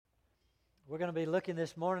We're going to be looking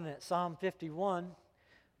this morning at Psalm 51,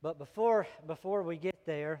 but before we get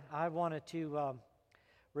there, I wanted to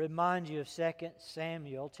remind you of 2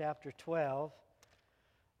 Samuel chapter 12,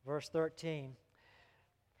 verse 13.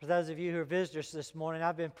 For those of you who are visitors this morning,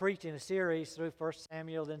 I've been preaching a series through 1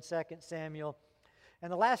 Samuel, then 2 Samuel,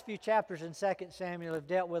 and the last few chapters in 2 Samuel have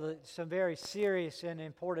dealt with some very serious and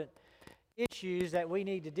important issues that we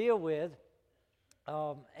need to deal with,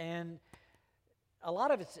 and a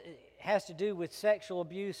lot of it has to do with sexual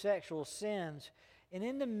abuse, sexual sins. And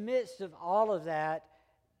in the midst of all of that,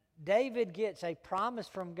 David gets a promise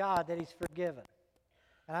from God that he's forgiven.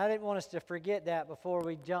 And I didn't want us to forget that before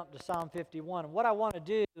we jump to Psalm 51. And what I want to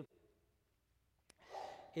do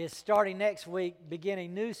is, starting next week, begin a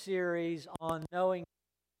new series on knowing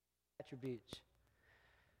attributes.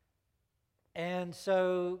 And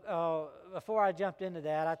so before I jumped into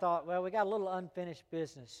that, I thought, well, we got a little unfinished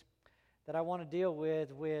business that I want to deal with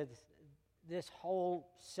this whole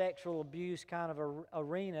sexual abuse kind of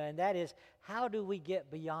arena, and that is, how do we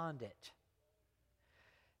get beyond it?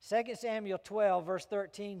 2 Samuel 12, verse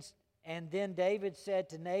 13, and then David said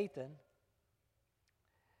to Nathan,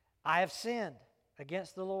 I have sinned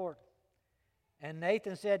against the Lord. And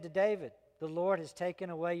Nathan said to David, the Lord has taken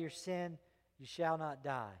away your sin, you shall not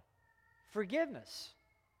die. Forgiveness.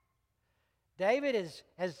 David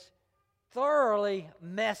has thoroughly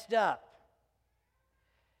messed up.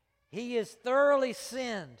 He has thoroughly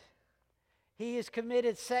sinned. He has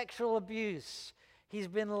committed sexual abuse. He's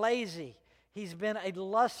been lazy. He's been a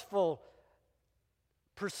lustful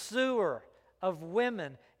pursuer of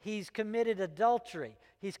women. He's committed adultery.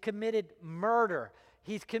 He's committed murder.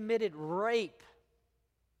 He's committed rape.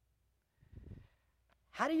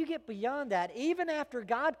 How do you get beyond that, even after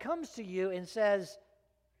God comes to you and says,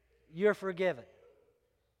 you're forgiven?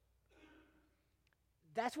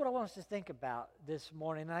 That's what I want us to think about this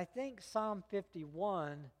morning. And I think Psalm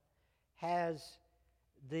 51 has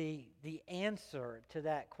the answer to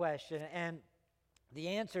that question. And the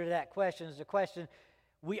answer to that question is a question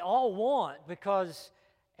we all want, because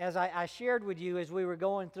as I shared with you as we were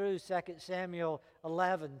going through 2 Samuel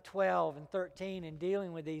 11, 12, and 13 and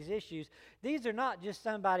dealing with these issues, these are not just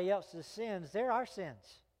somebody else's sins, they're our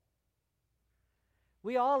sins.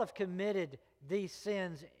 We all have committed these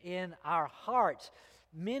sins in our hearts.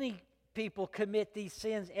 Many people commit these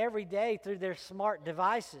sins every day through their smart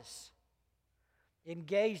devices,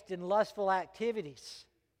 engaged in lustful activities.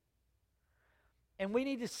 And we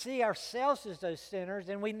need to see ourselves as those sinners,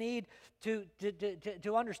 and we need to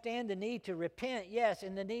understand the need to repent, yes,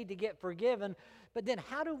 and the need to get forgiven. But then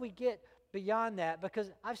how do we get beyond that?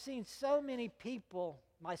 Because I've seen so many people,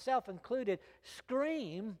 myself included,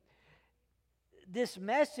 scream this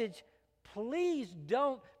message, please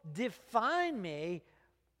don't define me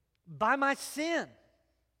by my sin.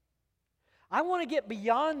 I want to get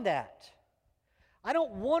beyond that. I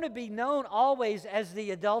don't want to be known always as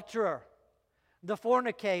the adulterer, the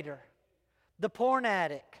fornicator, the porn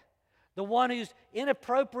addict, the one who's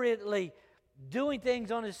inappropriately doing things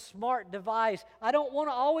on his smart device. I don't want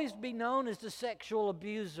to always be known as the sexual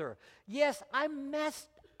abuser. Yes, I messed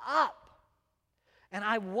up, and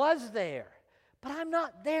I was there, but I'm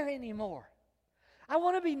not there anymore. I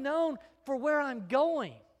want to be known for where I'm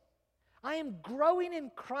going. I am growing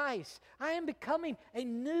in Christ. I am becoming a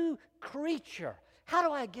new creature. How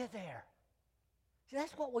do I get there? See,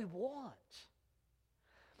 that's what we want.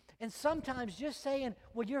 And sometimes just saying,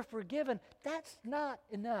 well, you're forgiven, that's not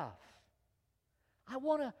enough. I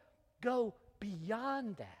want to go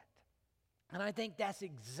beyond that. And I think that's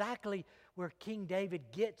exactly where King David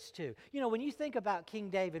gets to. You know, when you think about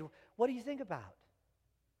King David, what do you think about?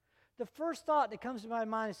 The first thought that comes to my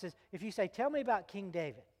mind is, if you say, tell me about King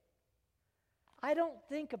David, I don't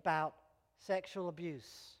think about sexual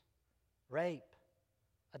abuse, rape,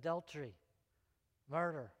 adultery,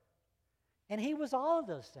 murder. And he was all of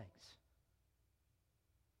those things.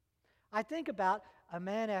 I think about a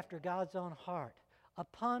man after God's own heart,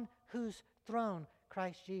 upon whose throne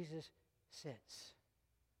Christ Jesus sits.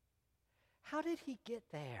 How did he get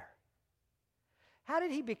there? How did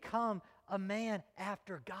he become a man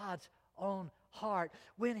after God's own heart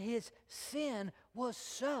when his sin was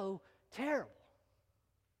so terrible?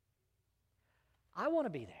 I want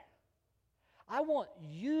to be there. I want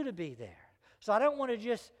you to be there. So I don't want to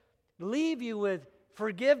just leave you with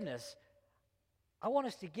forgiveness. I want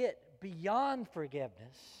us to get beyond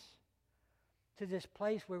forgiveness to this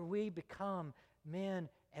place where we become men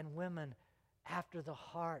and women after the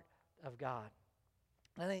heart of God.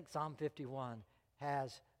 I think Psalm 51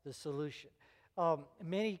 has the solution.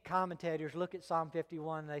 Many commentators look at Psalm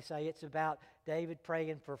 51 and they say it's about David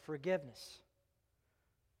praying for forgiveness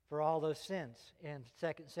for all those sins in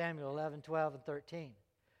 2 Samuel 11, 12, and 13.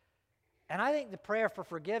 And I think the prayer for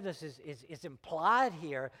forgiveness is implied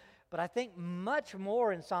here, but I think much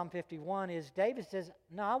more in Psalm 51 is David says,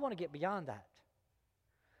 no, I want to get beyond that.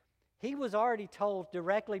 He was already told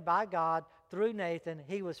directly by God through Nathan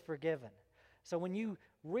he was forgiven. So when you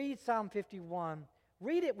read Psalm 51,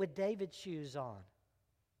 read it with David's shoes on.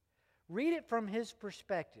 Read it from his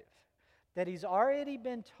perspective, that he's already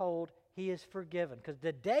been told he is forgiven. Because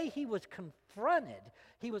the day he was confronted,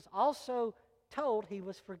 he was also told he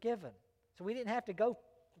was forgiven. So we didn't have to go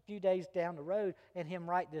a few days down the road and him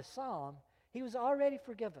write this psalm. He was already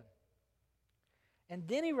forgiven. And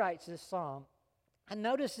then he writes this psalm. And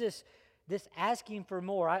notice this asking for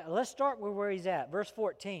more. Let's start with where he's at. Verse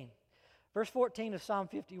 14. Verse 14 of Psalm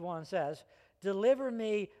 51 says, deliver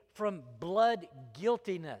me from blood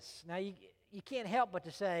guiltiness. Now, you can't help but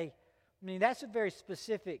to say, I mean, that's a very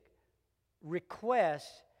specific request.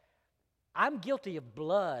 I'm guilty of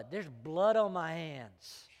blood. There's blood on my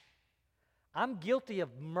hands. I'm guilty of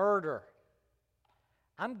murder.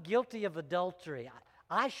 I'm guilty of adultery.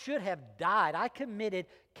 I should have died. I committed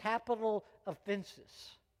capital offenses.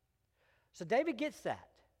 So David gets that,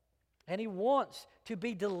 and he wants to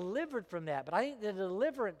be delivered from that. But I think the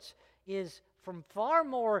deliverance is from far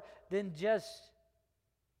more than just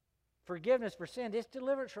forgiveness for sin. It's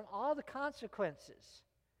deliverance from all the consequences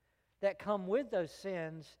that come with those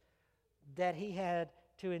sins that he had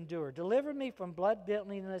to endure. Deliver me from blood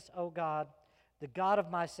guiltiness, O God, the God of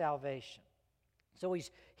my salvation. So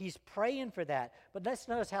he's praying for that. But let's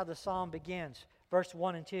notice how the psalm begins, verse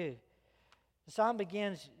 1 and 2. The psalm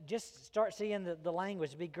begins, just start seeing the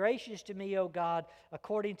language. Be gracious to me, O God,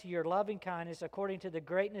 according to your loving kindness, according to the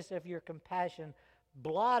greatness of your compassion.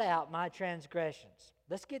 Blot out my transgressions.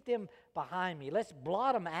 Let's get them behind me. Let's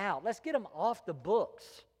blot them out. Let's get them off the books.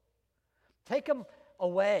 Take them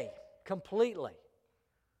away completely.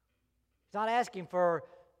 He's not asking for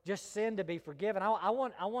just sin to be forgiven. I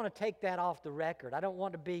want to take that off the record. I don't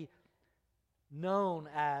want to be known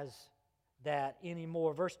as that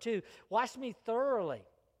anymore. Verse 2, wash me thoroughly.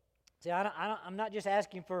 See, I'm not just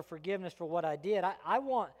asking for forgiveness for what I did. I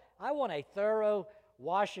want a thorough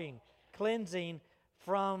washing, cleansing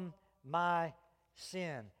from my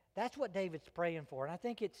sin. That's what David's praying for, and I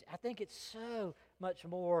think it's so much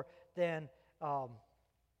more than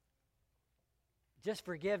just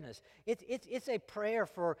forgiveness. It's a prayer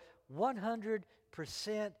for 100%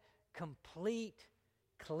 complete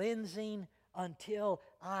cleansing until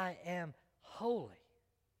I am holy,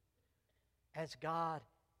 as God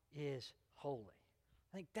is holy.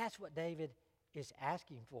 I think that's what David is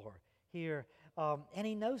asking for here, and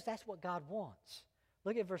he knows that's what God wants.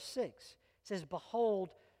 Look at verse 6. It says, behold,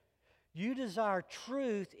 you desire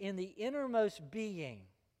truth in the innermost being,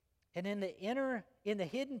 and in the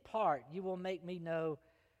hidden part you will make me know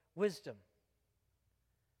wisdom.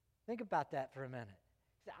 Think about that for a minute.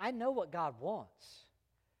 I know what God wants.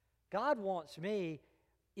 God wants me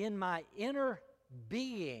in my inner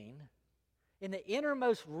being, in the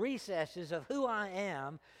innermost recesses of who I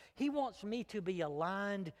am. He wants me to be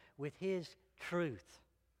aligned with His truth.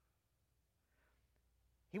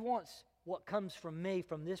 He wants what comes from me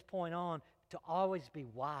from this point on to always be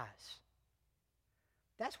wise.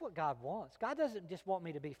 That's what God wants. God doesn't just want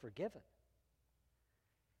me to be forgiven.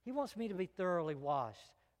 He wants me to be thoroughly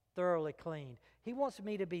washed, thoroughly cleaned. He wants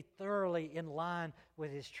me to be thoroughly in line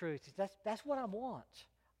with His truth. That's what I want.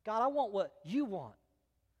 God, I want what you want.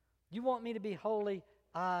 You want me to be holy.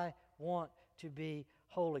 I want to be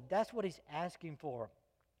holy. That's what He's asking for.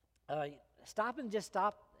 Stop and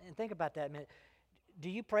think about that a minute. Do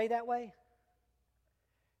you pray that way?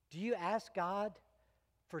 Do you ask God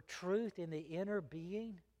for truth in the inner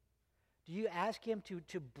being? Do you ask Him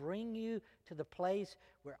to bring you to the place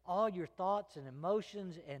where all your thoughts and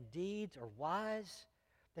emotions and deeds are wise?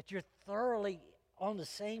 That you're thoroughly on the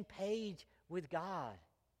same page with God?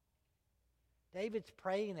 David's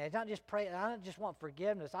praying that. He's not just praying, I don't just want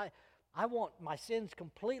forgiveness. I want my sins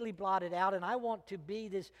completely blotted out, and I want to be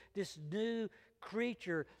this new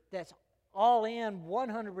creature that's all in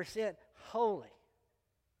 100% holy.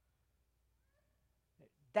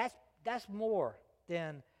 That's more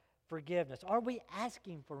than forgiveness. Are we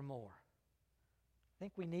asking for more? I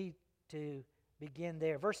think we need to begin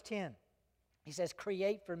there. Verse 10, he says,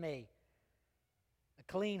 create for me a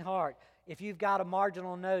clean heart. If you've got a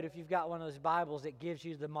marginal note, if you've got one of those Bibles that gives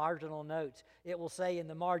you the marginal notes, it will say in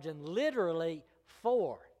the margin, literally,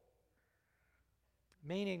 for.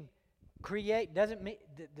 Meaning, create doesn't mean,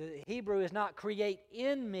 the Hebrew is not create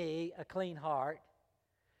in me a clean heart,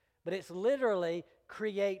 but it's literally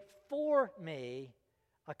create for me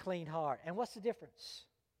a clean heart. And what's the difference?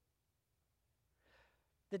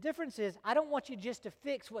 The difference is, I don't want you just to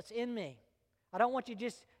fix what's in me. I don't want you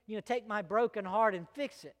just, take my broken heart and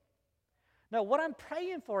fix it. No, what I'm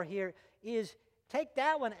praying for here is take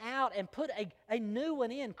that one out and put a new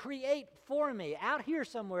one in. Create for me, out here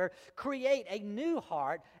somewhere, create a new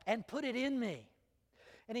heart and put it in me.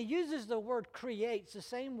 And he uses the word create. It's the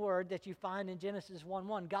same word that you find in Genesis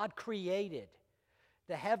 1:1. God created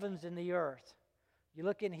the heavens and the earth. You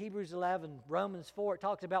look in Hebrews 11, Romans 4, it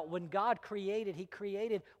talks about when God created, he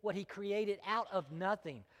created what he created out of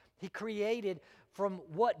nothing. He created from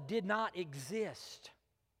what did not exist.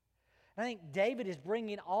 I think David is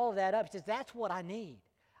bringing all of that up. He says, that's what I need.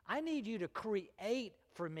 I need you to create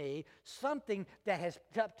for me something that has,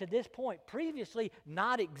 up to this point, previously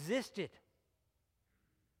not existed.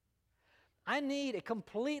 I need a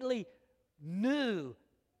completely new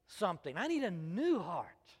something. I need a new heart.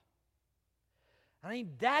 I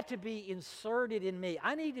need that to be inserted in me.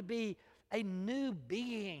 I need to be a new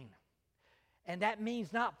being. And that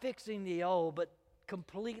means not fixing the old, but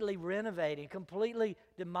completely renovating, completely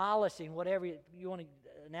demolishing, whatever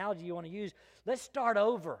analogy you want to use. Let's start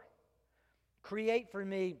over. Create for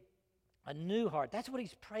me a new heart. That's what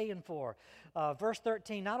he's praying for. Verse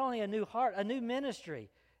 13, not only a new heart, a new ministry.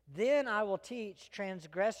 Then I will teach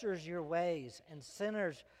transgressors your ways, and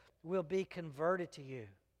sinners will be converted to you.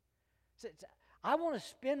 I want to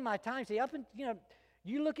spend my time. See,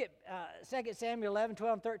 you look at 2 Samuel 11,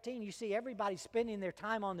 12, and 13, you see everybody spending their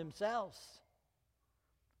time on themselves.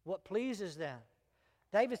 What pleases them.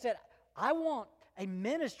 David said, I want a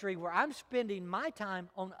ministry where I'm spending my time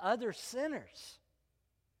on other sinners.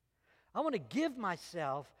 I want to give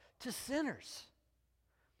myself to sinners,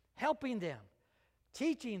 helping them,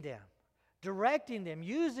 teaching them, directing them,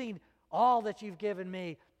 using all that you've given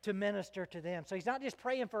me to minister to them. So he's not just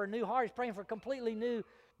praying for a new heart, he's praying for a completely new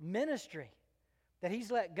ministry that he's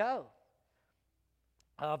let go.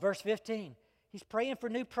 Verse 15, he's praying for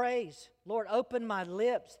new praise. Lord, open my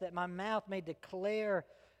lips that my mouth may declare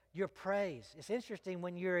your praise. It's interesting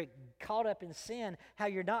when you're caught up in sin, how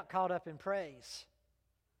you're not caught up in praise.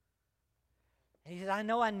 And he says, I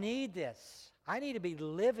know I need this. I need to be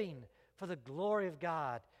living for the glory of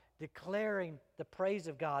God, declaring the praise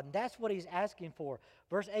of God. And that's what he's asking for.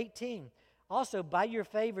 Verse 18, also, by your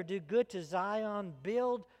favor, do good to Zion,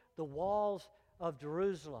 build the walls of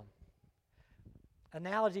Jerusalem.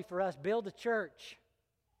 Analogy for us, build a church.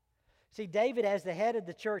 See, David, as the head of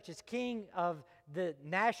the church, as king of the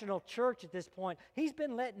national church at this point, he's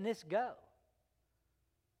been letting this go.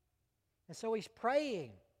 And so he's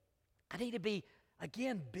praying, I need to be,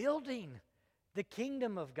 again, building the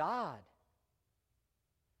kingdom of God.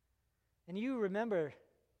 And you remember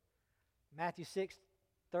Matthew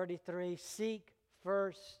 6:33, seek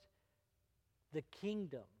first the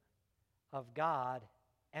kingdom of God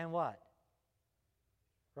and what?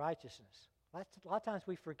 Righteousness. A lot of times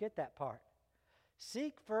we forget that part.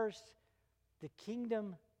 Seek first the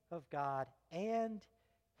kingdom of God and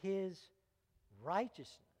his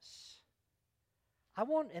righteousness.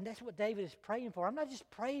 And that's what David is praying for. I'm not just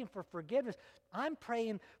praying for forgiveness. I'm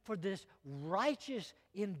praying for this righteous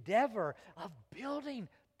endeavor of building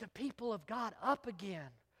the people of God up again,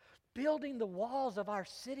 building the walls of our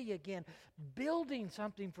city again, building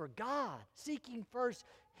something for God, seeking first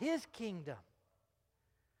his kingdom.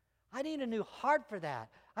 I need a new heart for that.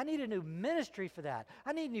 I need a new ministry for that.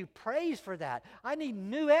 I need new praise for that. I need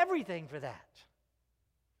new everything for that.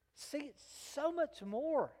 See, so much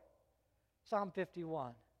more, Psalm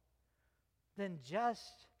 51, than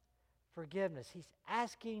just forgiveness. He's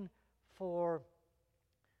asking for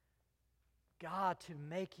God to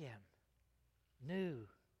make him new,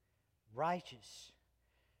 righteous.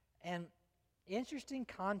 And interesting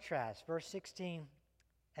contrast, verse 16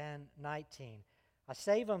 and 19. I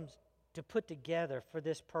save them to put together for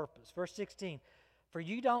this purpose. Verse 16, for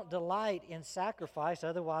you don't delight in sacrifice,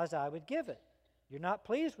 otherwise I would give it. You're not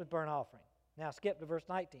pleased with burnt offering. Now skip to verse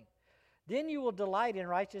 19. Then you will delight in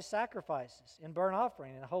righteous sacrifices, in burnt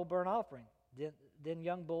offering, and a whole burnt offering. Then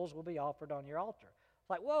young bulls will be offered on your altar. It's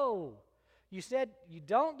like, whoa, you said you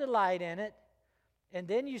don't delight in it, and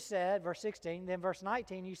then you said, verse 16, then verse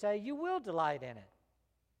 19, you say you will delight in it.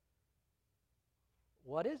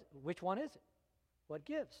 What is it? Which one is it? What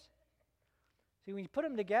gives? See, when you put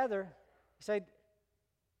them together, you say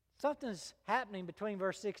something's happening between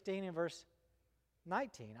verse 16 and verse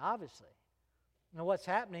 19, obviously. Now, what's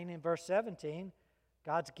happening in verse 17?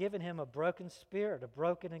 God's given him a broken spirit, a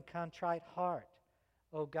broken and contrite heart.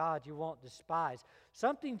 Oh God, you won't despise.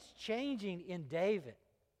 Something's changing in David.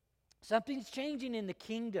 Something's changing in the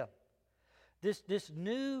kingdom. This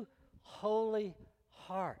new holy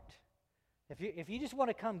heart. If you just want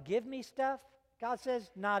to come give me stuff, God says,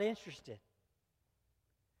 not interested.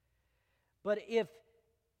 But if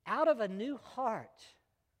out of a new heart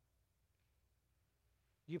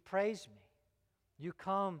you praise me, you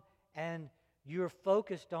come and you're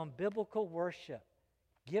focused on biblical worship,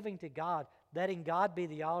 giving to God, letting God be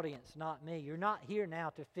the audience, not me. You're not here now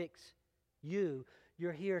to fix you.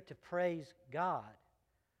 You're here to praise God.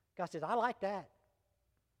 God says, I like that.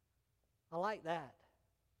 I like that.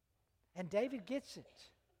 And David gets it.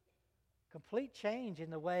 Complete change in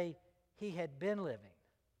the way he had been living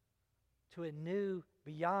to a new,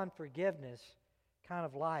 beyond forgiveness kind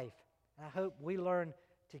of life. And I hope we learn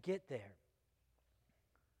to get there.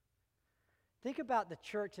 Think about the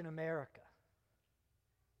church in America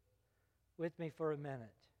with me for a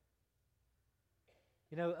minute.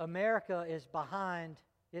 You know, America is behind,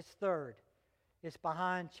 it's third. It's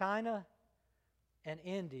behind China and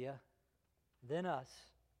India, then us,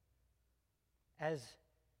 as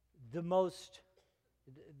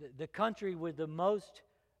the country with the most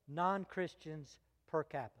non-Christians per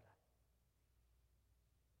capita.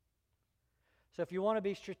 So if you want to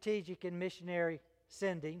be strategic in missionary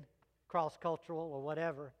sending, cross-cultural or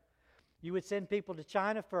whatever, you would send people to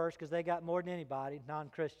China first because they got more than anybody,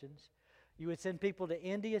 non-Christians. You would send people to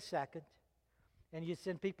India second, and you'd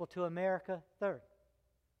send people to America third.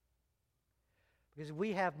 Because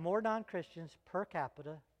we have more non-Christians per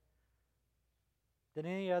capita than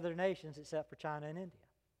any other nations except for China and India.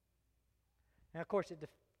 And of course, it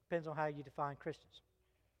depends on how you define Christians.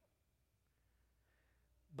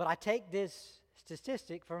 But I take this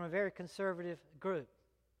statistic from a very conservative group.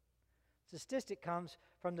 Statistic comes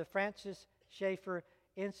from the Francis Schaeffer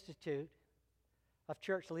Institute of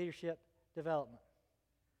Church Leadership Development.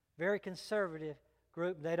 Very conservative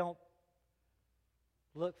group. They don't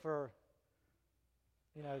look for,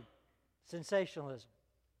 sensationalism.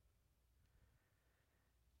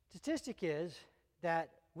 Statistic is that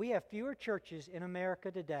we have fewer churches in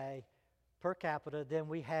America today per capita than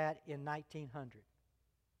we had in 1900.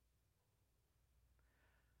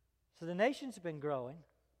 So the nation's been growing,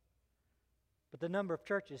 but the number of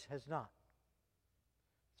churches has not.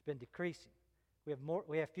 It's been decreasing.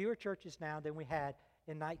 We have fewer churches now than we had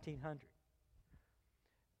in 1900.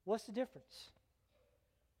 What's the difference?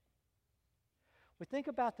 We think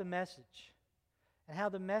about the message and how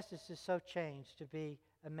the message is so changed to be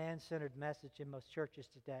a man-centered message in most churches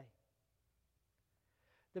today.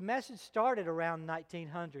 The message started around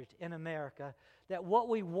 1900 in America, that what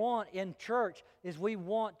we want in church is we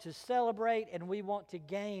want to celebrate and we want to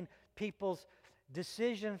gain people's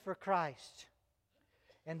decision for Christ.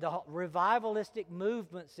 And the revivalistic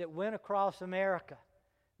movements that went across America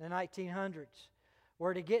in the 1900s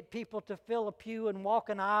were to get people to fill a pew and walk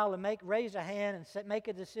an aisle and raise a hand and make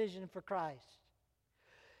a decision for Christ.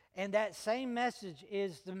 And that same message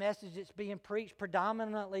is the message that's being preached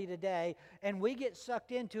predominantly today, and we get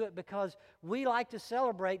sucked into it because we like to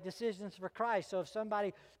celebrate decisions for Christ. So if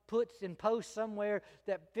somebody puts and posts somewhere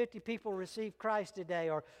that 50 people received Christ today,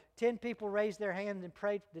 or 10 people raised their hand and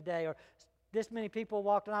prayed today, or this many people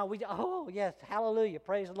walked an aisle, oh yes, hallelujah,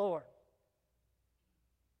 praise the Lord.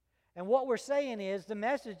 And what we're saying is, the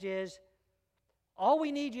message is, all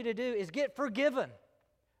we need you to do is get forgiven.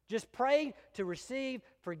 Just pray to receive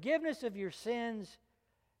forgiveness of your sins,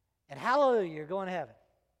 and hallelujah, you're going to heaven.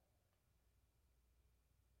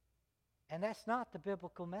 And that's not the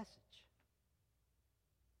biblical message.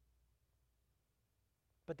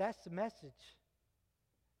 But that's the message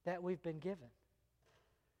that we've been given.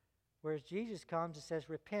 Whereas Jesus comes and says,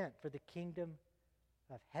 repent, for the kingdom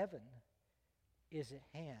of heaven is at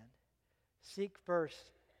hand. Seek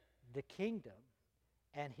first the kingdom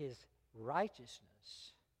and his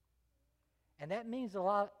righteousness. And that means a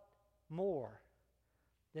lot more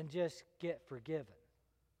than just get forgiven.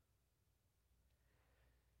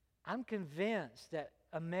 I'm convinced that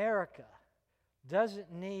America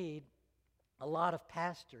doesn't need a lot of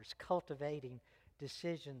pastors cultivating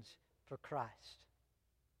decisions for Christ.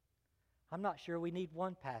 I'm not sure we need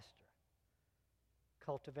one pastor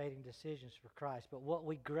cultivating decisions for Christ. But what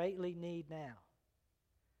we greatly need now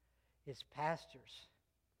is pastors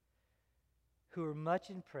who are much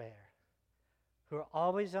in prayer, who are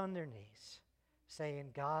always on their knees, saying,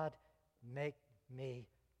 God, make me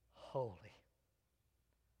holy.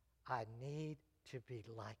 I need to be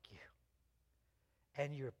like you.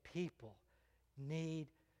 And your people need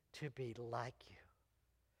to be like you.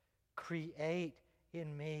 Create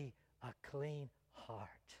in me a clean heart.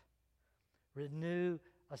 Renew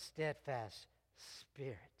a steadfast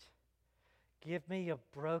spirit. Give me a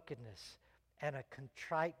brokenness and a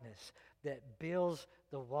contriteness that builds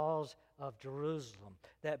the walls of Jerusalem,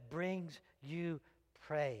 that brings you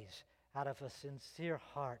praise out of a sincere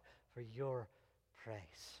heart for your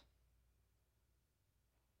praise.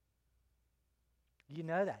 You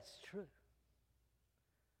know that's true.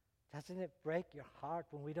 Doesn't it break your heart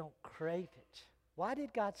when we don't crave it? Why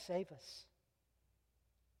did God save us?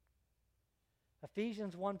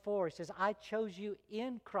 Ephesians 1:4, he says, I chose you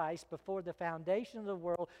in Christ before the foundation of the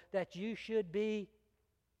world that you should be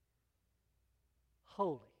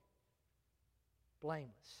holy,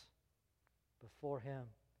 blameless before Him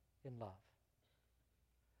in love.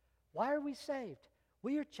 Why are we saved?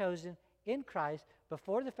 We are chosen in Christ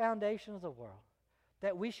before the foundation of the world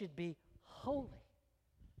that we should be holy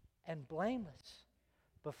and blameless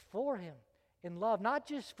before Him in love, not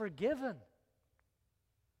just forgiven.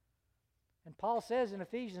 And Paul says in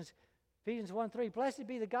Ephesians 1:3, Blessed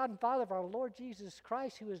be the God and Father of our Lord Jesus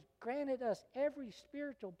Christ, who has granted us every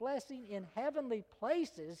spiritual blessing in heavenly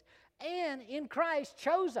places, and in Christ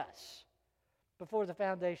chose us before the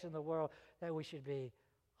foundation of the world that we should be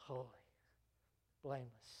holy,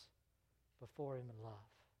 blameless before Him in love.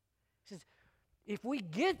 He says, if we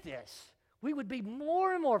get this, we would be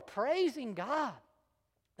more and more praising God.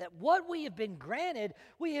 That what we have been granted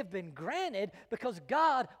because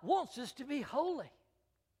God wants us to be holy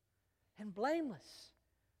and blameless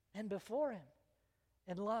and before Him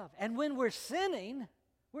in love. And when we're sinning,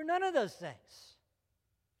 we're none of those things.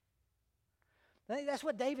 I think that's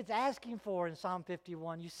what David's asking for in Psalm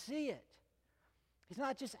 51. You see it. He's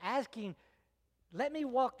not just asking, let me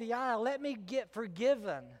walk the aisle, let me get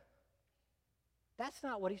forgiven. That's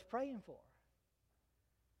not what he's praying for.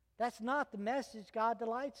 That's not the message God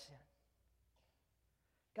delights in.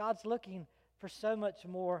 God's looking for so much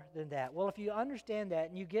more than that. Well, if you understand that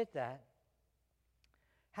and you get that,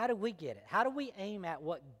 how do we get it? How do we aim at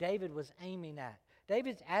what David was aiming at?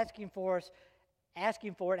 David's asking for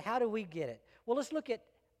it. How do we get it? Well, let's look at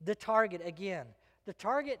the target again. The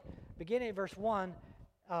target, beginning at verse 1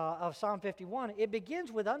 of Psalm 51, it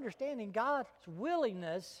begins with understanding God's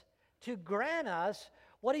willingness to grant us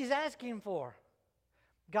what He's asking for.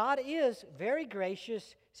 God is very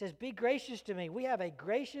gracious. He says, be gracious to me. We have a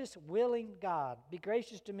gracious, willing God. Be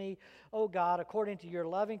gracious to me, O God, according to your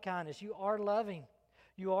loving kindness. You are loving.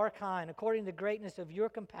 You are kind. According to the greatness of your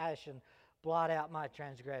compassion, blot out my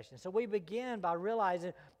transgression. So we begin by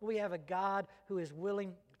realizing we have a God who is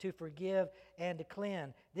willing to forgive and to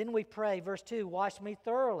cleanse. Then we pray, verse 2, wash me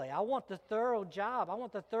thoroughly. I want the thorough job. I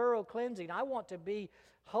want the thorough cleansing. I want to be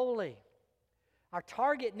holy. Our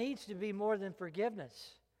target needs to be more than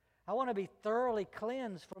forgiveness. I want to be thoroughly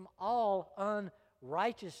cleansed from all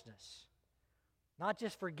unrighteousness, not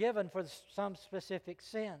just forgiven for some specific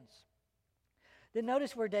sins. Then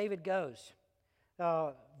notice where David goes.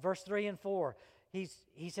 Verse 3 and 4.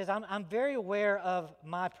 He says, I'm very aware of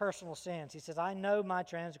my personal sins. He says, I know my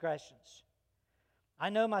transgressions. I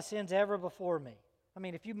know my sins ever before me. I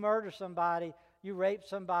mean, if you murder somebody, you rape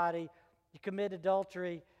somebody, you commit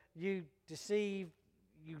adultery, you deceive,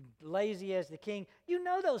 you lazy as the king, you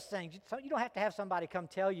know those things. You don't have to have somebody come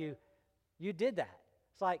tell you you did that.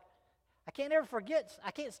 It's like, I can't ever forget.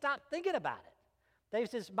 I can't stop thinking about it.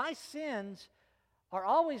 David says, my sins are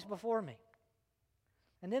always before me.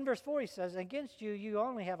 And then verse 4 he says, against you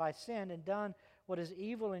only have I sinned and done what is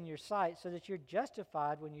evil in your sight, so that you're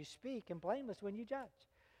justified when you speak and blameless when you judge.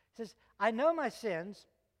 He says, I know my sins,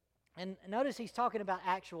 and notice he's talking about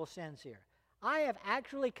actual sins here. I have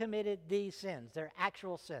actually committed these sins. They're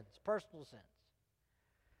actual sins, personal sins.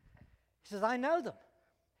 He says, I know them.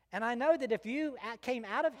 And I know that if you came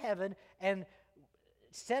out of heaven and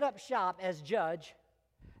set up shop as judge,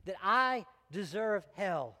 that I deserve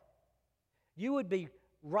hell. You would be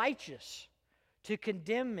righteous to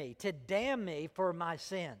condemn me, to damn me for my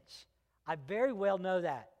sins. I very well know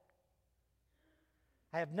that.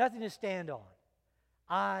 I have nothing to stand on.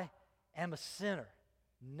 I am a sinner.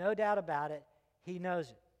 No doubt about it. He knows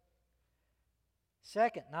it.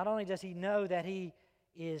 Second, not only does he know that he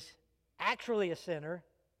is actually a sinner,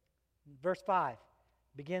 verse 5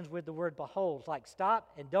 begins with the word behold. It's like, stop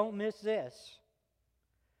and don't miss this.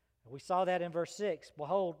 We saw that in verse 6.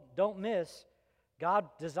 Behold, don't miss. God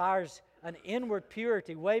desires an inward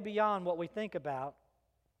purity way beyond what we think about.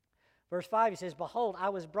 Verse 5, he says, behold, I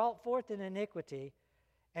was brought forth in iniquity,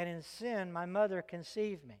 and in sin my mother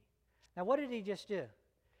conceived me. Now, what did he just do?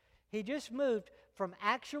 He just moved from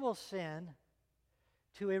actual sin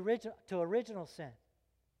to original sin.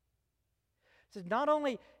 He says, not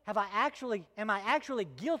only am I actually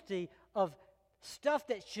guilty of stuff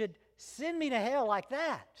that should send me to hell like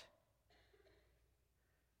that.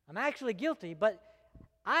 I'm actually guilty, but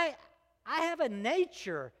I have a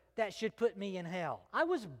nature that should put me in hell. I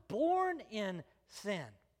was born in sin.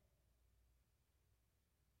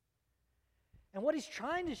 And what he's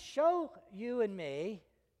trying to show you and me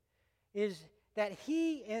is that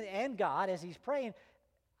he and God, as he's praying,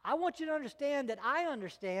 I want you to understand that I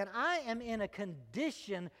understand I am in a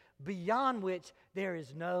condition beyond which there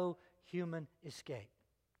is no human escape.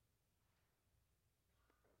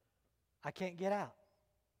 I can't get out.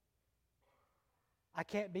 I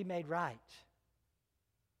can't be made right.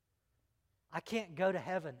 I can't go to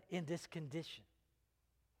heaven in this condition.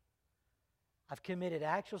 I've committed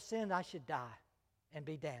actual sin. I should die and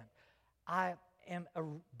be damned. I am,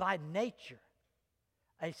 by nature,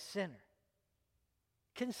 a sinner.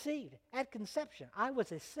 Conceived at conception, I was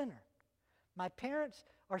a sinner. My parents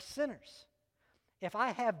are sinners. If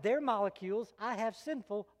I have their molecules, I have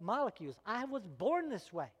sinful molecules. I was born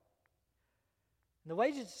this way. And the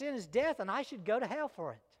wages of sin is death, and I should go to hell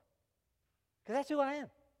for it. Because that's who I am.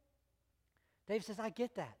 David says, I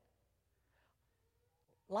get that.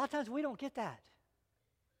 A lot of times we don't get that.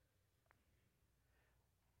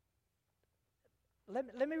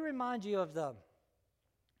 Let me remind you of the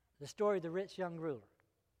story of the rich young ruler.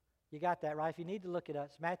 You got that, right? If you need to look it up,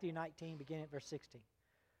 it's Matthew 19, beginning at verse 16.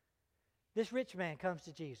 This rich man comes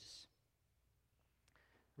to Jesus.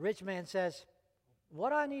 The rich man says,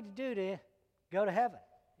 what do I need to do to go to heaven,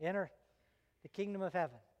 enter the kingdom of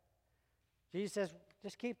heaven? Jesus says,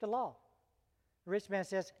 just keep the law. The rich man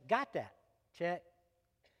says, got that. Check.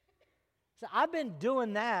 So I've been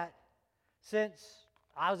doing that since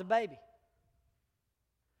I was a baby.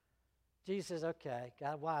 Jesus says, okay,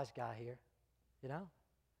 got a wise guy here, you know.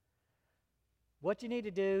 What you need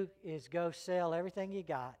to do is go sell everything you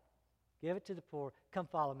got, give it to the poor, come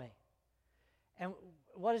follow me. And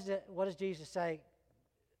what does Jesus say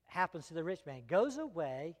happens to the rich man? Goes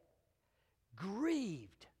away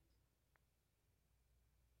grieved.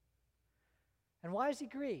 And why is he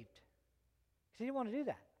grieved? Because he didn't want to do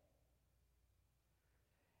that.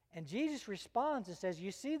 And Jesus responds and says,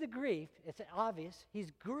 you see the grief, it's obvious,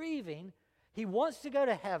 he's grieving, he wants to go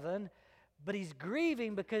to heaven, but he's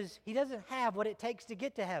grieving because he doesn't have what it takes to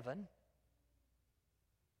get to heaven.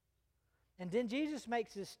 And then Jesus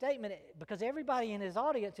makes this statement because everybody in his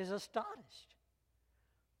audience is astonished.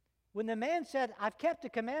 When the man said, I've kept the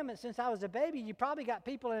commandment since I was a baby, you probably got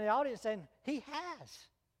people in the audience saying, he has.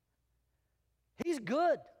 He's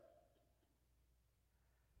good.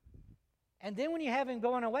 And then when you have him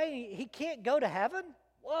going away, he can't go to heaven?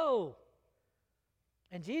 Whoa.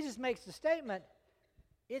 And Jesus makes the statement,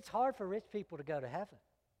 it's hard for rich people to go to heaven.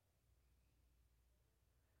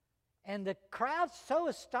 And the crowd's so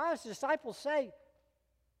astonished, the disciples say,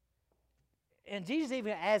 and Jesus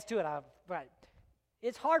even adds to it,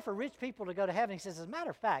 it's hard for rich people to go to heaven. He says, as a matter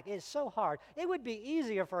of fact, it's so hard. It would be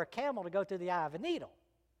easier for a camel to go through the eye of a needle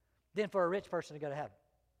than for a rich person to go to heaven.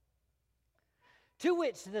 To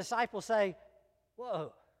which the disciples say,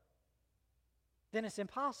 whoa, then it's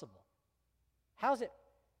impossible. How's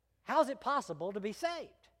it possible to be saved?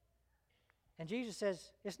 And Jesus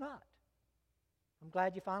says, it's not. I'm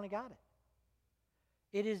glad you finally got it.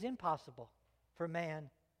 It is impossible for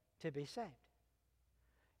man to be saved.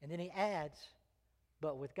 And then he adds,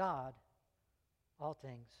 but with God, all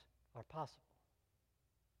things are possible.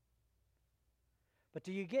 But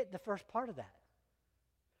do you get the first part of that?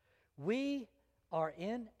 We are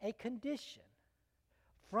in a condition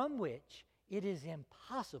from which it is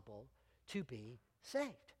impossible to be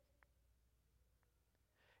saved.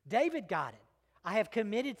 David got it. I have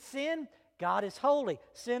committed sin. God is holy.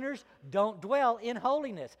 Sinners don't dwell in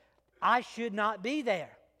holiness. I should not be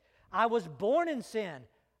there. I was born in sin.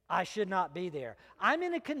 I should not be there. I'm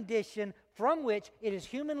in a condition from which it is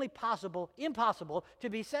humanly impossible to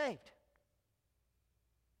be saved.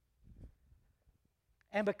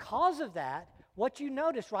 And because of that, what you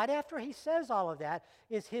notice right after he says all of that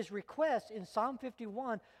is his requests in Psalm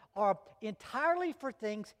 51 are entirely for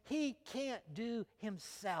things he can't do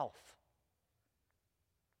himself.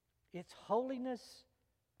 It's holiness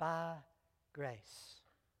by grace.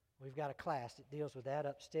 We've got a class that deals with that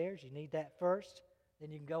upstairs. You need that first. Then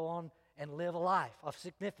you can go on and live a life of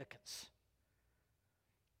significance.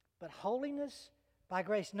 But holiness by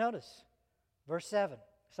grace. Notice verse 7,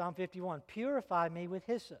 Psalm 51. Purify me with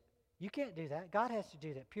hyssop. You can't do that. God has to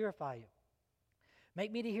do that. Purify you.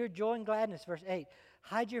 Make me to hear joy and gladness. Verse 8.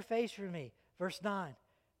 Hide your face from me. Verse 9.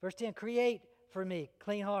 Verse 10. Create for me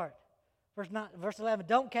clean heart. Verse 11.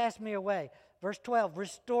 Don't cast me away. Verse 12.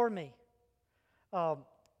 Restore me.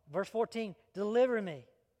 Verse 14. Deliver me.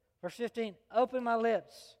 Verse 15. Open my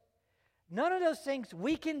lips. None of those things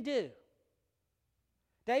we can do.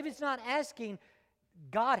 David's not asking,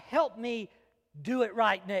 God, help me do it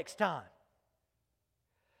right next time.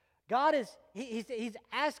 God is, he's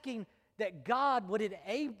asking that God would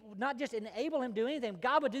not just enable him to do anything,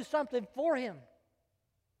 God would do something for him.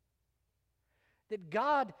 That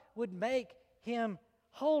God would make him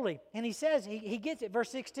holy. And he says, he gets it,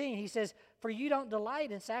 verse 16, he says, for you don't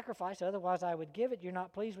delight in sacrifice, otherwise I would give it. You're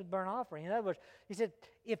not pleased with burnt offering. In other words, he said,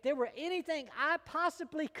 if there were anything I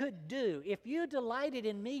possibly could do, if you delighted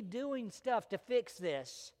in me doing stuff to fix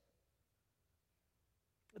this,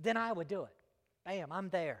 then I would do it. Bam, I'm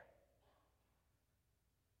there.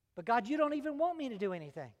 But God, you don't even want me to do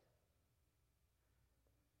anything.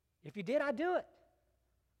 If you did, I'd do it.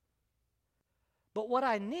 But what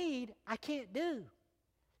I need, I can't do.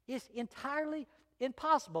 It's entirely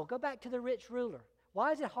impossible. Go back to the rich ruler.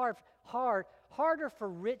 Why is it harder for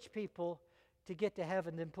rich people to get to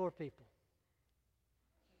heaven than poor people?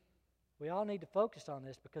 We all need to focus on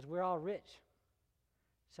this because we're all rich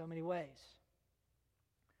in so many ways.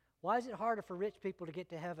 Why is it harder for rich people to get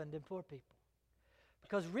to heaven than poor people?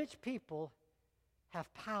 Because rich people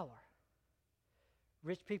have power.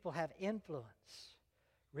 Rich people have influence.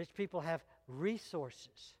 Rich people have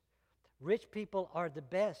resources. Rich people are the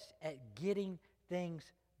best at getting things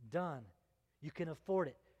done. You can afford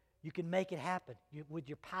it. You can make it happen with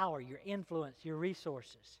your power, your influence, your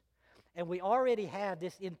resources. And we already have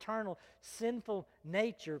this internal sinful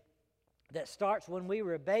nature that starts when we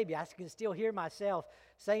were a baby. I can still hear myself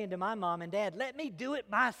saying to my mom and dad, let me do it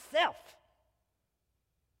myself.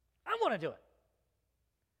 I want to do it.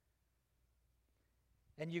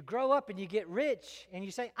 And you grow up and you get rich and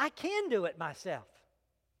you say, I can do it myself.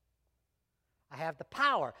 I have the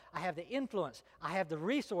power. I have the influence. I have the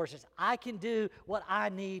resources. I can do what I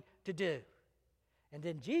need to do. And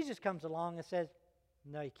then Jesus comes along and says,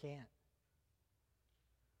 no, you can't.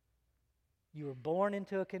 You were born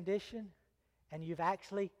into a condition and you've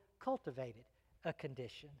actually cultivated a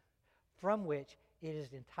condition from which it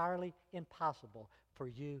is entirely impossible for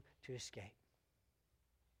you to escape.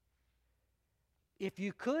 If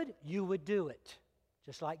you could, you would do it,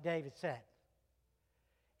 just like David said.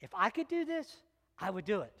 If I could do this, I would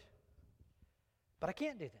do it. But I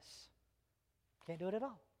can't do this. Can't do it at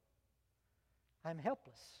all. I'm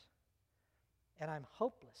helpless. And I'm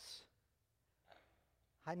hopeless.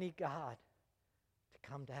 I need God to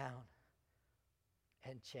come down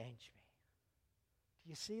and change me. Do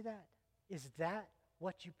you see that? Is that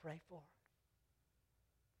what you pray for?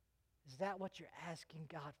 Is that what you're asking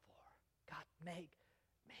God for? God, make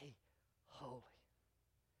me holy.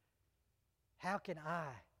 How can I,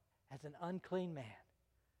 as an unclean man,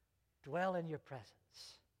 dwell in your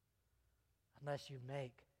presence unless you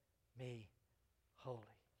make me holy?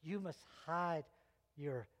 You must hide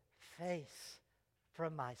your face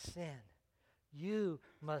from my sin. You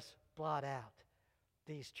must blot out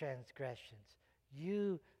these transgressions.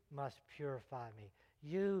 You must purify me.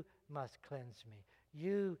 You must cleanse me.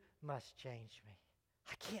 You must change me.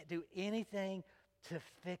 I can't do anything to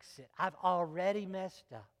fix it. I've already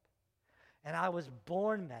messed up. And I was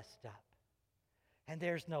born messed up. And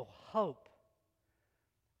there's no hope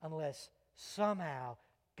unless somehow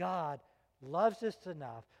God loves us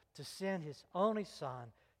enough to send His only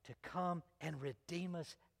Son to come and redeem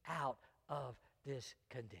us out of this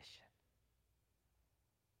condition.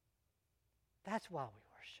 That's why we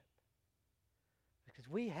worship. Because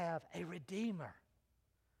we have a Redeemer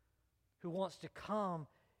who wants to come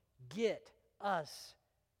get us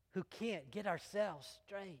who can't get ourselves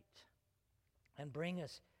straight and bring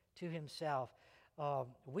us to Himself.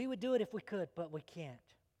 We would do it if we could, but we can't.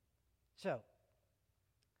 So,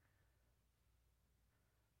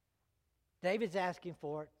 David's asking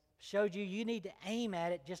for it. Showed you need to aim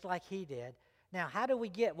at it just like he did. Now, how do we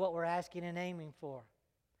get what we're asking and aiming for?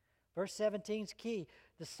 Verse 17 is key.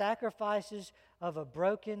 The sacrifices of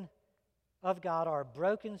God are a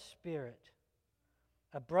broken spirit,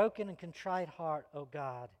 a broken and contrite heart, O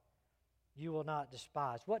God, you will not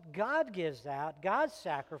despise. What God gives out, God's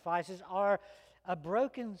sacrifices, are a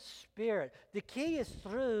broken spirit. The key is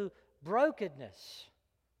through brokenness.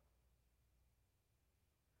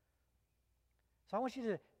 So I want you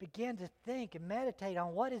to begin to think and meditate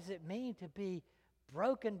on what does it mean to be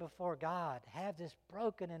broken before God, have this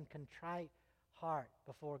broken and contrite heart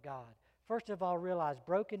before God. First of all, realize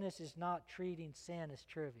brokenness is not treating sin as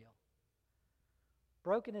trivial.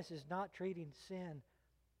 Brokenness is not treating sin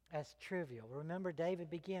as trivial. Remember, David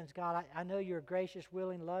begins, God, I know you're a gracious,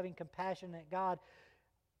 willing, loving, compassionate God.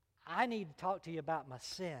 I need to talk to you about my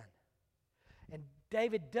sin. And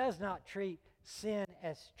David does not treat sin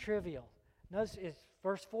as trivial. Notice it's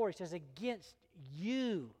verse 4, he says, against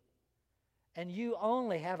you and you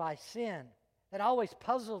only have I sinned. That always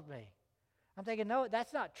puzzled me. I'm thinking, no,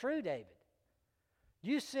 that's not true, David.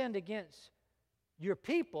 You sinned against your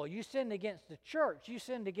people. You sinned against the church. You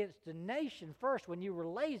sinned against the nation first when you were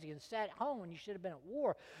lazy and sat at home when you should have been at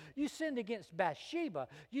war. You sinned against Bathsheba.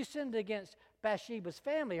 You sinned against Bathsheba's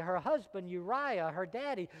family, her husband Uriah, her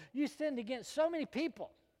daddy. You sinned against so many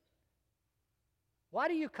people. Why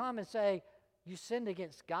do you come and say you sinned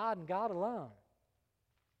against God and God alone?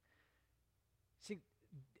 See,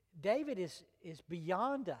 David is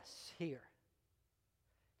beyond us here.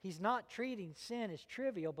 He's not treating sin as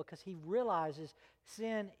trivial because he realizes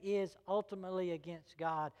sin is ultimately against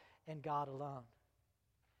God and God alone.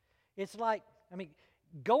 It's like,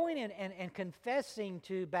 going in and confessing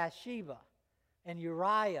to Bathsheba and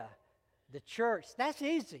Uriah, the church, that's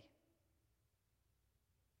easy.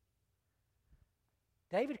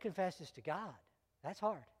 David confesses to God. That's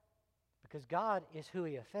hard because God is who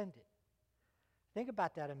he offended. Think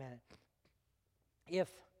about that a minute. If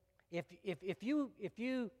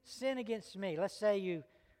you sin against me, let's say you,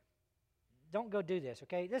 don't go do this,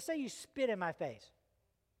 okay? Let's say you spit in my face.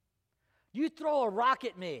 You throw a rock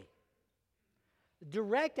at me.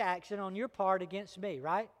 Direct action on your part against me,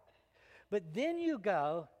 right? But then you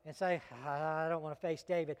go and say, I don't want to face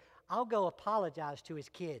David. I'll go apologize to his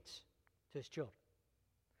kids, to his children.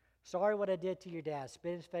 Sorry what I did to your dad.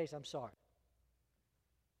 Spit in his face, I'm sorry.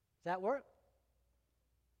 Does that work?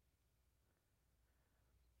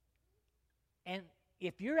 And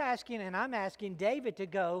if you're asking, and I'm asking David to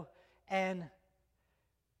go and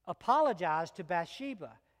apologize to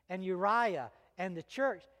Bathsheba and Uriah and the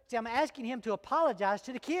church, see, I'm asking him to apologize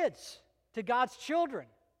to the kids, to God's children.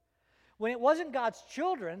 When it wasn't God's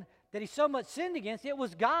children that he so much sinned against, it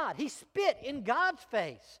was God. He spit in God's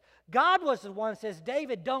face. God was the one that says,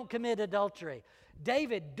 David, don't commit adultery.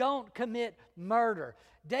 David, don't commit murder.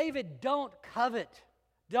 David, don't covet.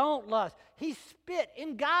 Don't lust. He spit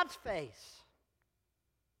in God's face.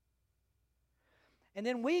 And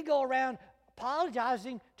then we go around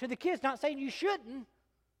apologizing to the kids, not saying you shouldn't,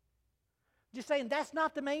 just saying that's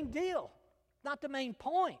not the main deal, not the main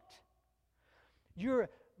point. Your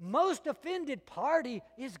most offended party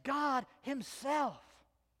is God himself,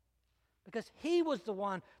 because he was the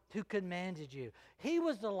one who commanded you. He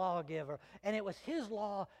was the lawgiver, and it was his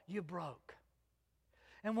law you broke.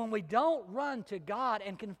 And when we don't run to God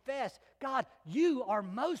and confess, God, you are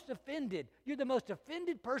most offended. You're the most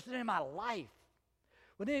offended person in my life.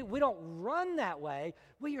 When we don't run that way,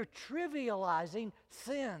 we are trivializing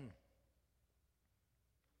sin.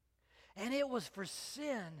 And it was for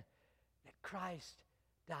sin that Christ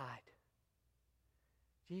died.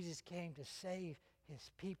 Jesus came to save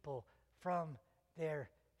his people from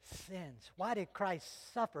their sins. Why did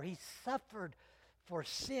Christ suffer? He suffered for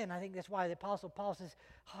sin. I think that's why the Apostle Paul says,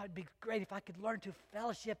 it'd be great if I could learn to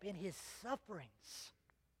fellowship in his sufferings.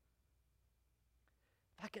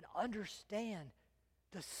 If I could understand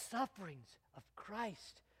the sufferings of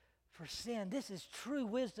Christ for sin. This is true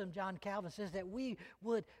wisdom, John Calvin says, that we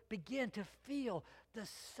would begin to feel the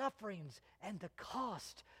sufferings and the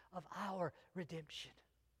cost of our redemption.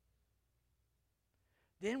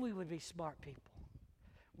 Then we would be smart people.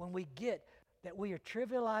 When we get that we are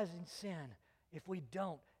trivializing sin if we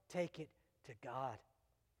don't take it to God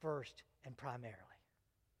first and primarily.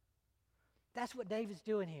 That's what David's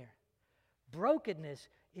doing here. Brokenness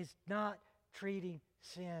is not treating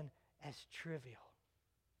sin as trivial.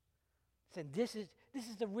 So this is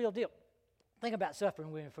the real deal. Think about suffering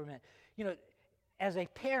for a minute. You know, as a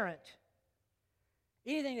parent,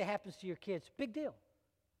 anything that happens to your kids, big deal.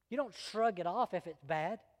 You don't shrug it off if it's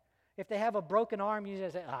bad. If they have a broken arm, you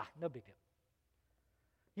just say, no big deal.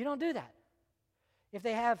 You don't do that. If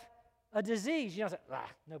they have a disease, you don't say,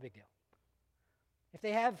 no big deal. If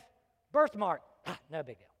they have birthmark, no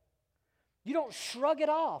big deal. You don't shrug it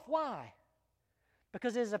off. Why?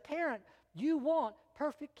 Because as a parent, you want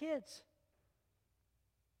perfect kids.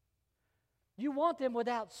 You want them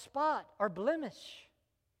without spot or blemish.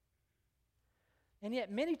 And yet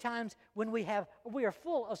many times when we are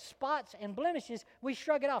full of spots and blemishes, we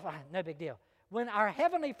shrug it off. No big deal. When our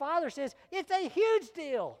Heavenly Father says, it's a huge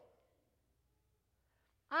deal.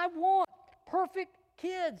 I want perfect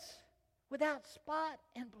kids without spot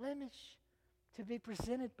and blemish to be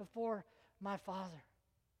presented before my Father.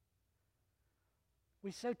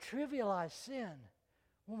 We so trivialize sin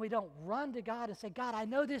when we don't run to God and say, God, I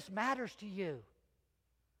know this matters to you.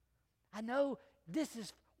 I know this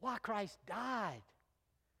is why Christ died.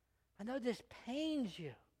 I know this pains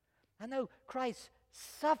you. I know Christ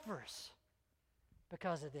suffers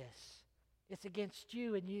because of this. It's against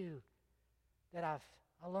you and you that I've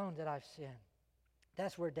sinned.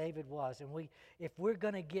 That's where David was. And if we're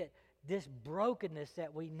going to get this brokenness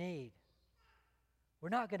that we need, we're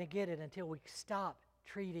not going to get it until we stop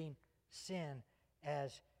treating sin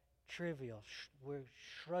as trivial. We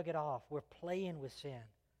shrug it off. We're playing with sin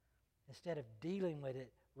instead of dealing with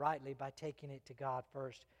it rightly by taking it to God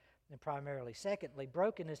first and primarily. Secondly,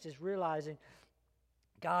 brokenness is realizing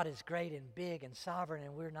God is great and big and sovereign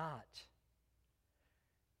and we're not.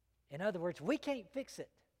 In other words, we can't fix it.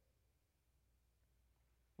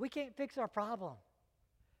 We can't fix our problem.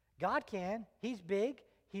 God can. He's big.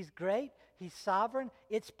 He's great. He's sovereign.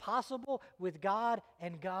 It's possible with God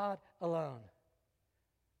and God alone.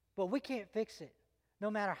 But we can't fix it. No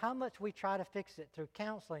matter how much we try to fix it through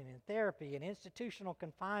counseling and therapy and institutional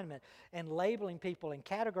confinement and labeling people and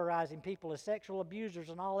categorizing people as sexual abusers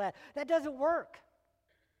and all that, that doesn't work.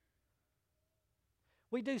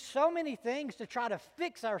 We do so many things to try to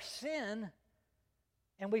fix our sin,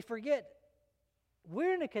 and we forget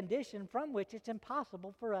we're in a condition from which it's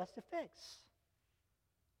impossible for us to fix.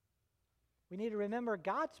 We need to remember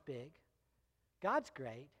God's big, God's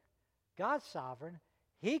great, God's sovereign.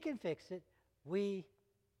 He can fix it. We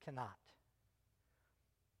cannot.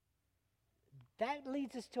 That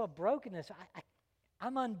leads us to a brokenness.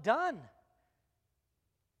 I'm undone.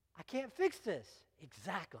 I can't fix this.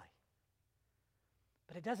 Exactly.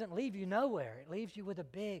 But it doesn't leave you nowhere. It leaves you with a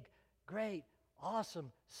big, great,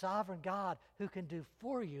 awesome, sovereign God who can do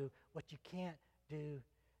for you what you can't do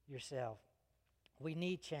yourself. We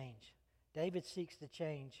need change. David seeks the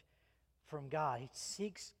change from God. He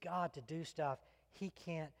seeks God to do stuff he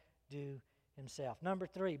can't do himself. Number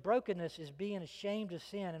 3, brokenness is being ashamed of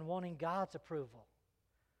sin and wanting God's approval,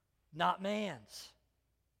 not man's.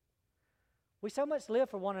 We so much live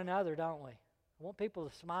for one another, don't we? I want people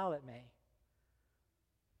to smile at me.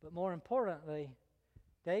 But more importantly,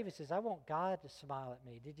 David says, I want God to smile at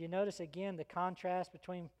me. Did you notice again the contrast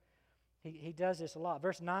between, he does this a lot.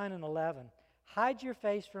 Verse 9 and 11, hide your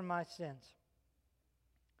face from my sins.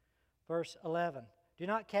 Verse 11, do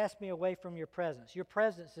not cast me away from your presence. Your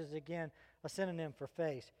presence is again a synonym for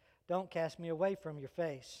face. Don't cast me away from your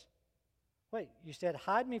face. Wait, you said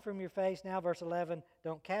hide me from your face. Now verse 11,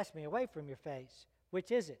 don't cast me away from your face. Which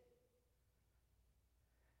is it?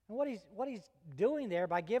 And what he's doing there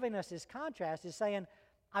by giving us this contrast is saying,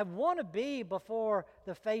 I want to be before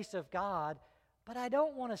the face of God, but I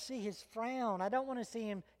don't want to see his frown. I don't want to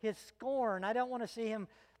see his scorn. I don't want to see him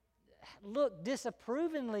look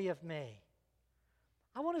disapprovingly of me.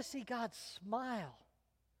 I want to see God smile.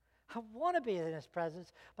 I want to be in his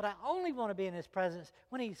presence, but I only want to be in his presence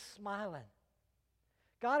when he's smiling.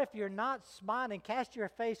 God, if you're not smiling, cast your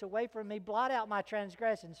face away from me, blot out my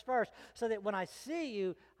transgressions first, so that when I see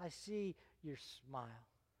you, I see your smile.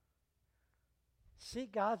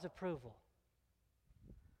 Seek God's approval,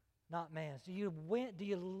 not man's. Do you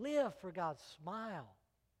live for God's smile?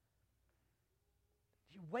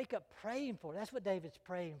 Do you wake up praying for it? That's what David's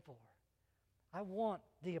praying for. I want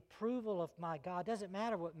the approval of my God. Doesn't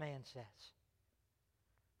matter what man says.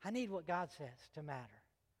 I need what God says to matter.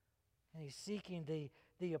 And he's seeking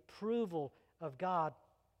the approval of God,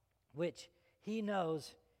 which he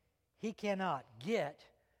knows he cannot get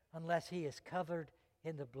unless he is covered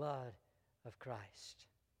in the blood of Christ.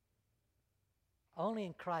 Only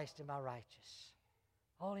in Christ am I righteous.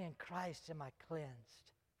 Only in Christ am I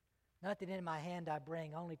cleansed. Nothing in my hand I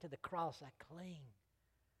bring, only to the cross I cling.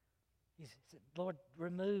 He said, Lord,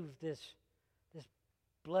 remove this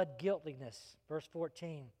blood guiltiness. Verse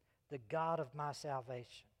 14, the God of my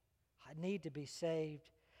salvation. I need to be saved.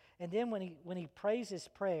 And then when he prays his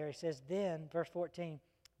prayer, he says, then, verse 14,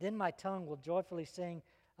 then my tongue will joyfully sing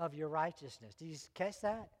of your righteousness. Did you catch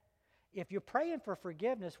that? If you're praying for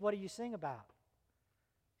forgiveness, what do you sing about?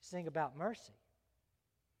 You sing about mercy.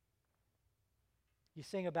 You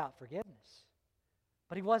sing about forgiveness.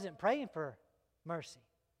 But he wasn't praying for mercy.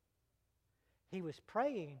 He was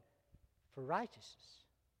praying for righteousness,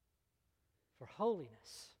 for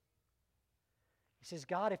holiness. He says,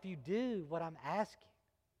 God, if you do what I'm asking,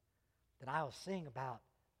 then I will sing about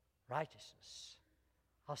righteousness.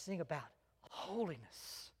 I'll sing about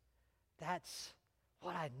holiness. That's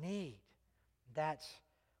what I need. That's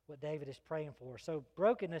what David is praying for. So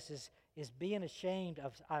brokenness is being ashamed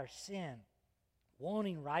of our sin,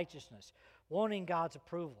 wanting righteousness, wanting God's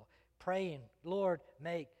approval, praying, Lord,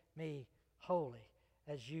 make me holy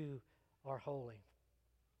as you are holy.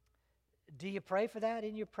 Do you pray for that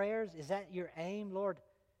in your prayers? Is that your aim? Lord,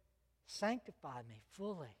 sanctify me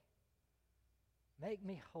fully. Make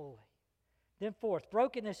me holy. Then fourth,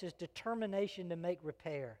 brokenness is determination to make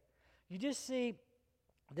repair. You just see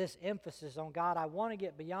this emphasis on God. I want to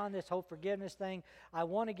get beyond this whole forgiveness thing. I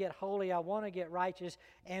want to get holy. I want to get righteous.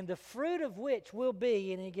 And the fruit of which will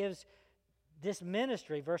be, and he gives this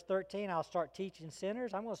ministry, verse 13, I'll start teaching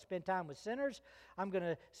sinners. I'm going to spend time with sinners. I'm going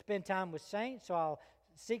to spend time with saints, so I'll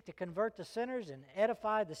seek to convert the sinners and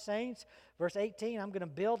edify the saints. Verse 18, I'm going to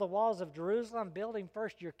build the walls of Jerusalem, building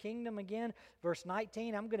first your kingdom again. Verse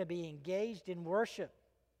 19, I'm going to be engaged in worship,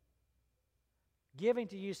 giving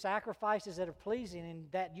to you sacrifices that are pleasing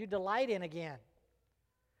and that you delight in again.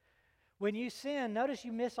 When you sin, notice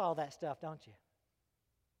you miss all that stuff, don't you?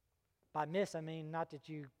 By miss, I mean not that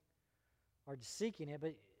you are just seeking it,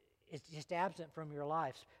 but it's just absent from your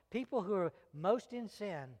lives. People who are most in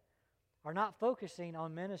sin are not focusing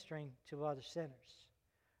on ministering to other sinners.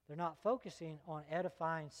 They're not focusing on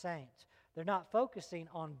edifying saints. They're not focusing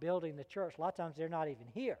on building the church. A lot of times they're not even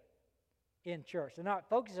here in church. They're not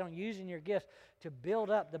focusing on using your gifts to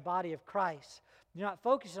build up the body of Christ. You're not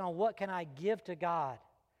focusing on what can I give to God.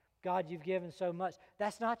 God, you've given so much.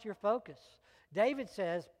 That's not your focus. David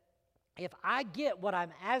says, if I get what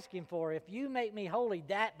I'm asking for, if you make me holy,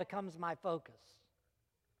 that becomes my focus.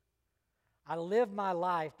 I live my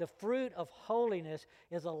life. The fruit of holiness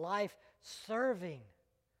is a life serving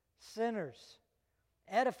sinners,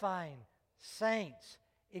 edifying saints,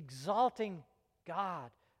 exalting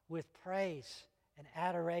God with praise and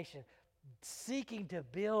adoration, seeking to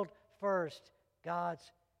build first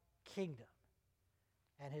God's kingdom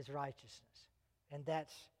and his righteousness. And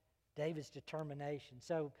that's David's determination.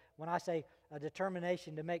 So when I say a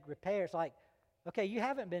determination to make repairs, like, okay, you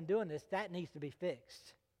haven't been doing this, that needs to be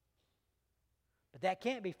fixed. But that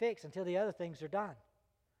can't be fixed until the other things are done.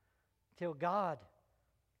 Until God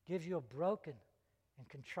gives you a broken and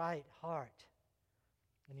contrite heart.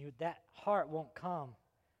 And that heart won't come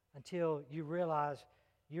until you realize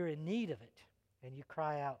you're in need of it and you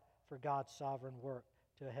cry out for God's sovereign work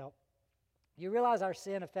to help. You realize our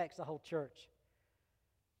sin affects the whole church.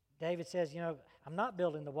 David says, I'm not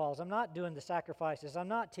building the walls. I'm not doing the sacrifices. I'm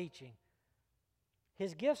not teaching.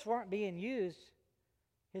 His gifts weren't being used.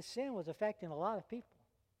 His sin was affecting a lot of people.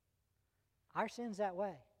 Our sin's that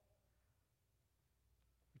way.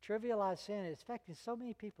 We trivialize sin. It's affecting so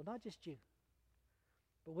many people, not just you.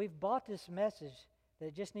 But we've bought this message that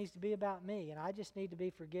it just needs to be about me, and I just need to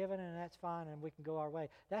be forgiven, and that's fine, and we can go our way.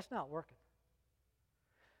 That's not working.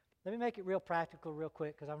 Let me make it real practical real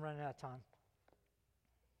quick because I'm running out of time.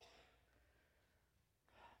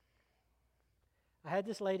 I had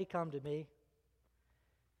this lady come to me,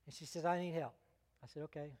 and she said, I need help. I said,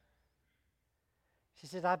 okay. She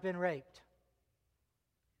said, I've been raped.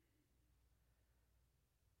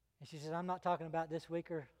 And she said, I'm not talking about this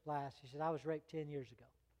week or last. She said, I was raped 10 years ago,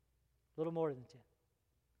 a little more than 10.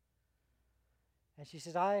 And she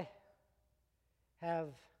says, I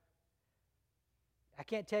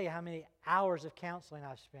can't tell you how many hours of counseling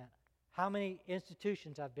I've spent, how many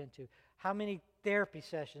institutions I've been to, how many therapy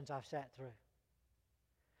sessions I've sat through.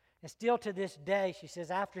 And still to this day, she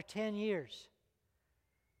says, after 10 years,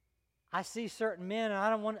 I see certain men, and I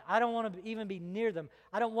don't want to even be near them.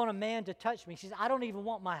 I don't want a man to touch me. She says, I don't even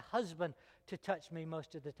want my husband to touch me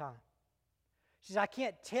most of the time. She says, I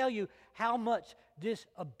can't tell you how much this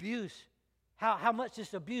abuse, how much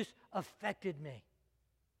this abuse affected me.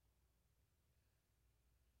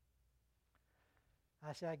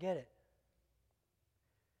 I said, I get it.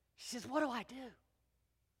 She says, what do I do?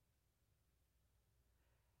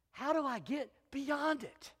 How do I get beyond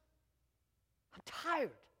it? I'm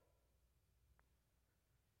tired.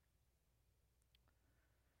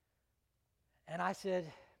 And I said,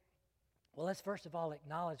 well, let's first of all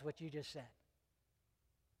acknowledge what you just said.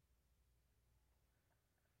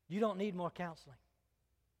 You don't need more counseling.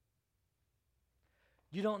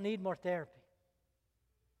 You don't need more therapy.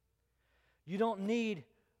 You don't need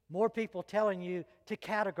more people telling you to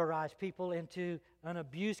categorize people into an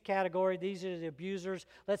abuse category. These are the abusers.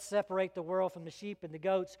 Let's separate the world from the sheep and the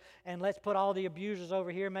goats, and let's put all the abusers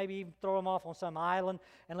over here, maybe even throw them off on some island,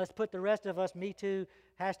 and let's put the rest of us, Me Too,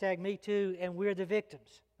 #MeToo, and we're the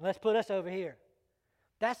victims. Let's put us over here.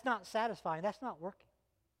 That's not satisfying. That's not working.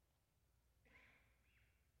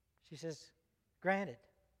 She says, granted,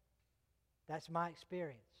 that's my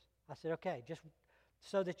experience. I said, okay, just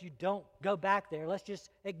so that you don't go back there, let's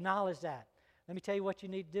just acknowledge that. Let me tell you what you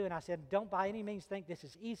need to do. And I said, don't by any means think this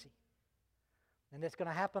is easy and it's going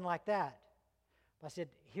to happen like that. But I said,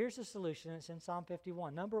 here's the solution. It's in Psalm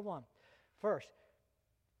 51. Number one, first,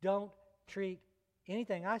 don't treat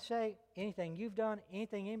anything I say, anything you've done,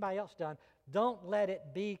 anything anybody else done, don't let it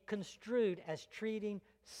be construed as treating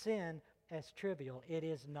sin as trivial. It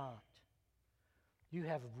is not. You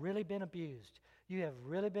have really been abused. You have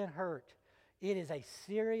really been hurt. It is a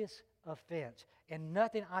serious offense. And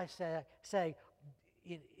nothing I say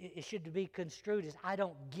it should be construed as I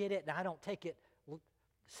don't get it and I don't take it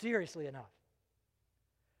seriously enough.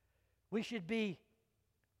 We should be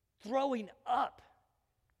throwing up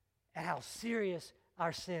at how serious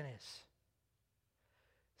our sin is.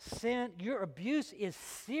 Sin, your abuse is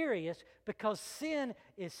serious because sin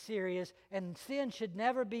is serious, and sin should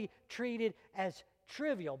never be treated as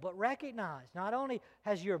trivial. But recognize, not only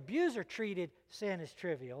has your abuser treated sin as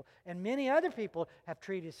trivial, and many other people have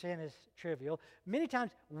treated sin as trivial, many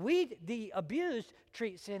times we, the abused,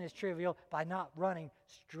 treat sin as trivial by not running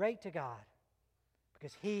straight to God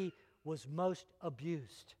because He was most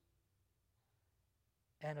abused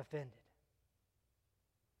and offended.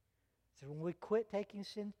 So when we quit taking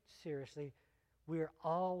sin seriously, we are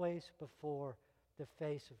always before the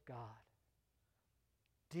face of God,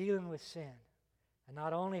 dealing with sin. And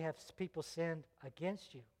not only have people sinned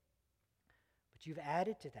against you, but you've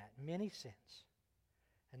added to that many sins.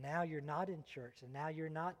 And now you're not in church, and now you're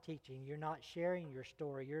not teaching, you're not sharing your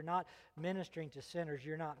story, you're not ministering to sinners,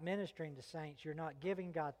 you're not ministering to saints, you're not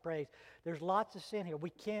giving God praise. There's lots of sin here. We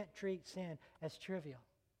can't treat sin as trivial,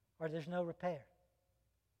 or there's no repair.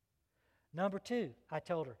 Number two, I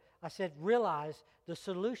told her, I said, realize the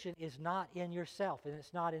solution is not in yourself and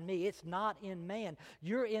it's not in me. It's not in man.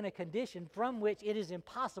 You're in a condition from which it is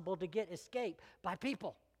impossible to get escape by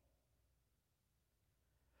people.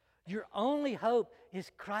 Your only hope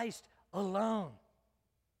is Christ alone.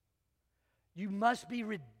 You must be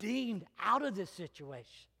redeemed out of this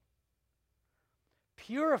situation,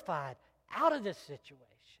 purified out of this situation,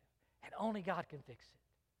 and only God can fix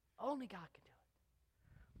it. Only God can do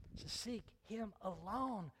it. So seek Him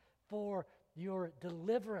alone for your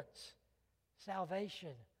deliverance,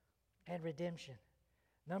 salvation, and redemption.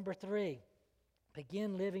 Number three,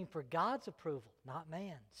 begin living for God's approval, not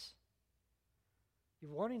man's.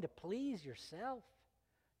 You're wanting to please yourself.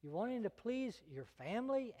 You're wanting to please your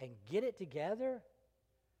family and get it together.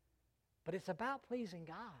 But it's about pleasing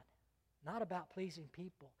God, not about pleasing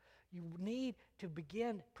people. You need to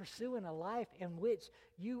begin pursuing a life in which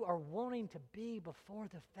you are wanting to be before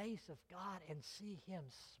the face of God and see Him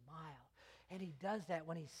smile. And He does that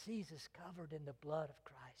when He sees us covered in the blood of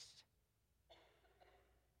Christ.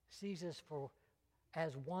 Sees us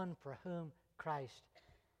as one for whom Christ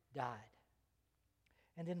died.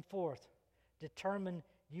 And then fourth, determine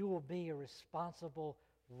you will be a responsible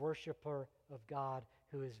worshiper of God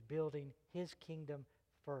who is building His kingdom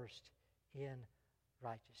first in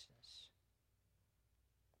righteousness.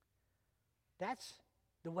 That's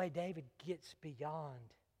the way David gets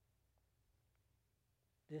beyond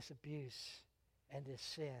this abuse and this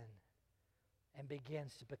sin and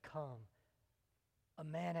begins to become a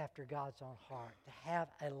man after God's own heart, to have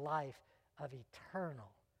a life of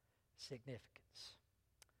eternal significance.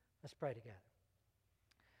 Let's pray together.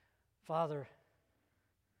 Father,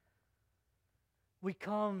 we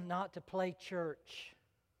come not to play church.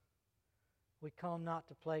 We come not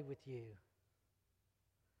to play with you.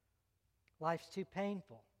 Life's too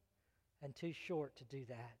painful and too short to do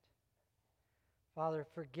that. Father,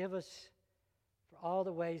 forgive us for all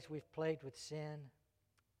the ways we've played with sin,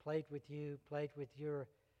 played with you, played with your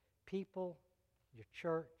people, your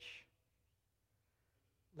church.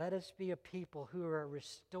 Let us be a people who are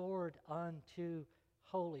restored unto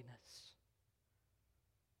holiness.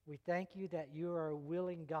 We thank you that you are a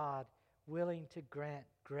willing God, willing to grant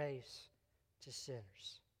grace to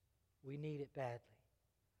sinners. We need it badly.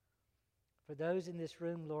 For those in this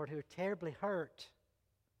room, Lord, who are terribly hurt,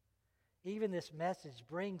 even this message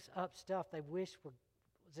brings up stuff they wish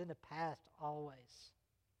was in the past always.